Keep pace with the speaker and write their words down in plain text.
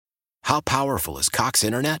How powerful is Cox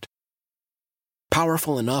Internet?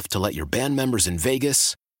 Powerful enough to let your band members in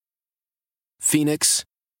Vegas, Phoenix,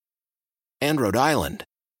 and Rhode Island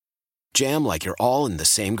jam like you're all in the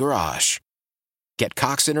same garage. Get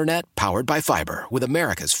Cox Internet powered by fiber with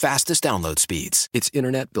America's fastest download speeds. It's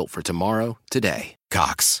internet built for tomorrow, today.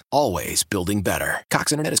 Cox, always building better.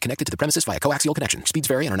 Cox Internet is connected to the premises via coaxial connection. Speeds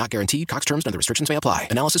vary and are not guaranteed. Cox terms and other restrictions may apply.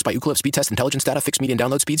 Analysis by Ookla Speed Test Intelligence Data. Fixed median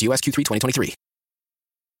download speeds. US Q3 2023.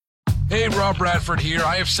 Hey, Rob Bradford here.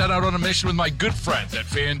 I have set out on a mission with my good friends at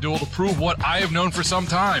FanDuel to prove what I have known for some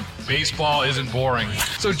time. Baseball isn't boring.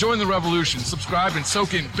 So join the revolution. Subscribe and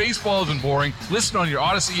soak in Baseball Isn't Boring. Listen on your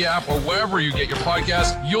Odyssey app or wherever you get your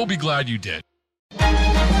podcast. You'll be glad you did.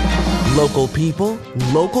 Local people,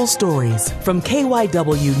 local stories. From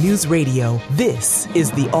KYW Newsradio, this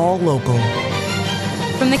is the All-Local.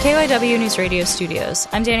 From the KYW Newsradio studios,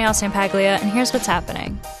 I'm Danielle Sampaglia, and here's what's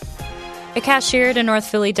happening. A cashier at a North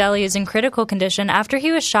Philly deli is in critical condition after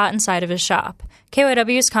he was shot inside of his shop.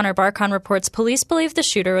 KYW's Connor Barkon reports police believe the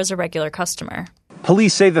shooter was a regular customer.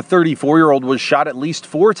 Police say the 34-year-old was shot at least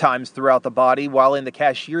 4 times throughout the body while in the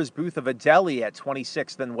cashier's booth of a deli at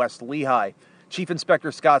 26th and West Lehigh. Chief Inspector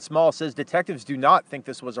Scott Small says detectives do not think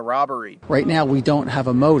this was a robbery. Right now, we don't have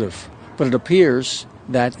a motive, but it appears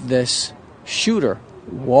that this shooter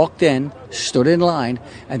walked in, stood in line,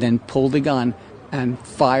 and then pulled a gun and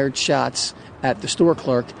fired shots at the store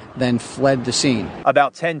clerk, then fled the scene.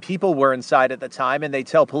 About 10 people were inside at the time, and they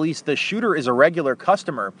tell police the shooter is a regular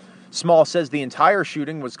customer. Small says the entire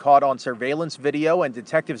shooting was caught on surveillance video, and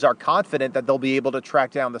detectives are confident that they'll be able to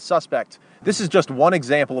track down the suspect. This is just one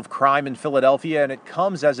example of crime in Philadelphia, and it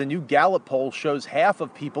comes as a new Gallup poll shows half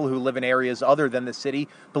of people who live in areas other than the city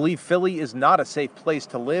believe Philly is not a safe place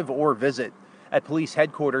to live or visit. At police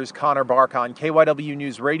headquarters, Connor Barkon, KYW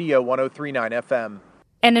News Radio 103.9 FM.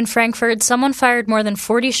 And in Frankford, someone fired more than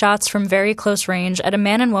 40 shots from very close range at a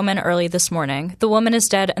man and woman early this morning. The woman is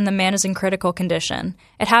dead and the man is in critical condition.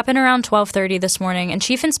 It happened around 12:30 this morning, and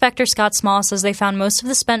Chief Inspector Scott Small says they found most of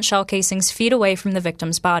the spent shell casings feet away from the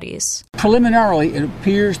victims' bodies. Preliminarily, it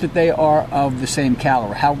appears that they are of the same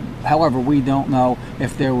caliber. However, we don't know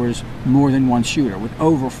if there was more than one shooter. With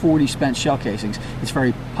over 40 spent shell casings, it's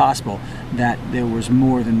very possible that there was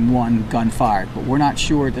more than one gun fired, but we're not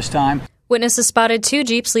sure at this time. Witnesses spotted 2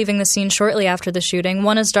 Jeeps leaving the scene shortly after the shooting.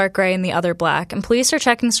 One is dark gray and the other black, and police are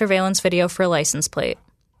checking surveillance video for a license plate.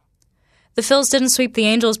 The Phillies didn't sweep the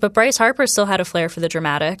Angels, but Bryce Harper still had a flair for the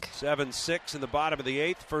dramatic. 7-6 in the bottom of the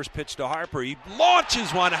 8th. First pitch to Harper. He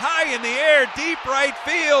launches one high in the air, deep right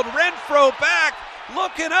field. Renfroe back,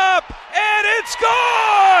 looking up, and it's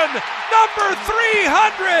gone! Number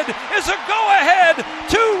 300 is a go-ahead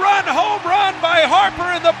 2-run home run by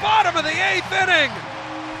Harper in the bottom of the 8th inning.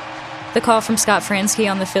 The call from Scott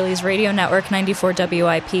Fransky on the Phillies radio network 94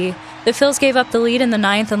 WIP. The Phils gave up the lead in the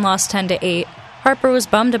 9th and lost 10-8. Harper was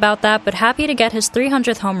bummed about that, but happy to get his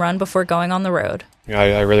 300th home run before going on the road.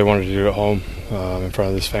 I really wanted to do it at home, in front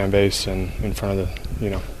of this fan base and in front of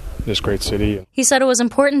this great city. He said it was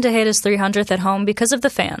important to hit his 300th at home because of the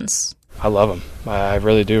fans. I love them. I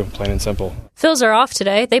really do, plain and simple. Phils are off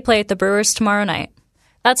today. They play at the Brewers tomorrow night.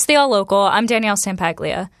 That's the All-Local. I'm Danielle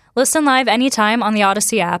Sampaglia. Listen live anytime on the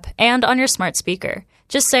Odyssey app and on your smart speaker.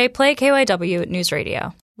 Just say, play KYW News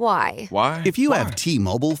Radio. Why? Why? If you have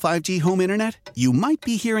T-Mobile 5G home internet, you might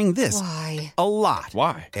be hearing this Why? a lot.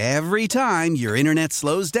 Why? Every time your internet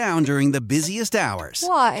slows down during the busiest hours.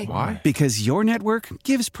 Why? Why? Because your network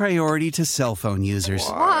gives priority to cell phone users.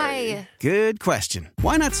 Why? Good question.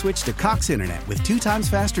 Why not switch to Cox Internet with 2 times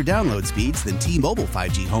faster download speeds than T-Mobile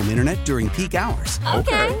 5G home internet during peak hours?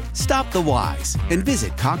 Okay. Stop the whys and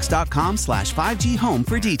visit cox.com/5G home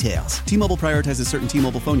for details. T-Mobile prioritizes certain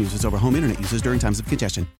T-Mobile phone users over home internet users during times of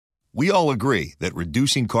congestion. We all agree that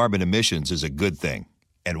reducing carbon emissions is a good thing.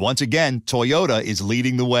 And once again, Toyota is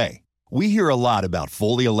leading the way. We hear a lot about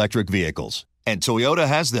fully electric vehicles, and Toyota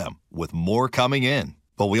has them, with more coming in.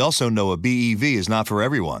 But we also know a BEV is not for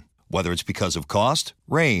everyone, whether it's because of cost,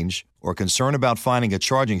 range, or concern about finding a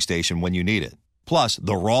charging station when you need it. Plus,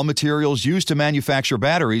 the raw materials used to manufacture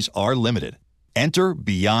batteries are limited. Enter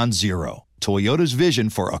Beyond Zero, Toyota's vision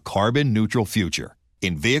for a carbon-neutral future.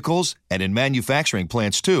 In vehicles and in manufacturing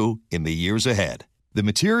plants, too, in the years ahead. The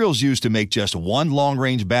materials used to make just one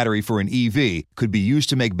long-range battery for an EV could be used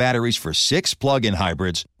to make batteries for 6 plug-in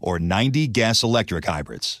hybrids or 90 gas-electric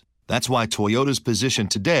hybrids. That's why Toyota's position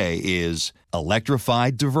today is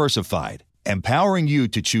electrified, diversified, empowering you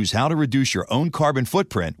to choose how to reduce your own carbon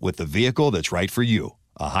footprint with the vehicle that's right for you,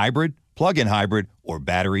 a hybrid, plug-in hybrid, or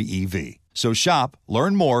battery EV. So shop,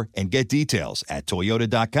 learn more, and get details at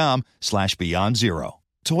toyota.com/beyond zero.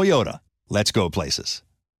 Toyota, let's go places.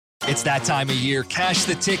 It's that time of year. Cash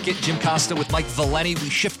the Ticket. Jim Costa with Mike Valeni. We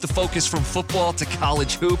shift the focus from football to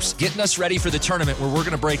college hoops, getting us ready for the tournament where we're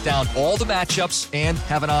going to break down all the matchups and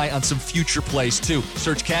have an eye on some future plays, too.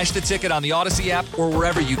 Search Cash the Ticket on the Odyssey app or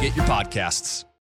wherever you get your podcasts.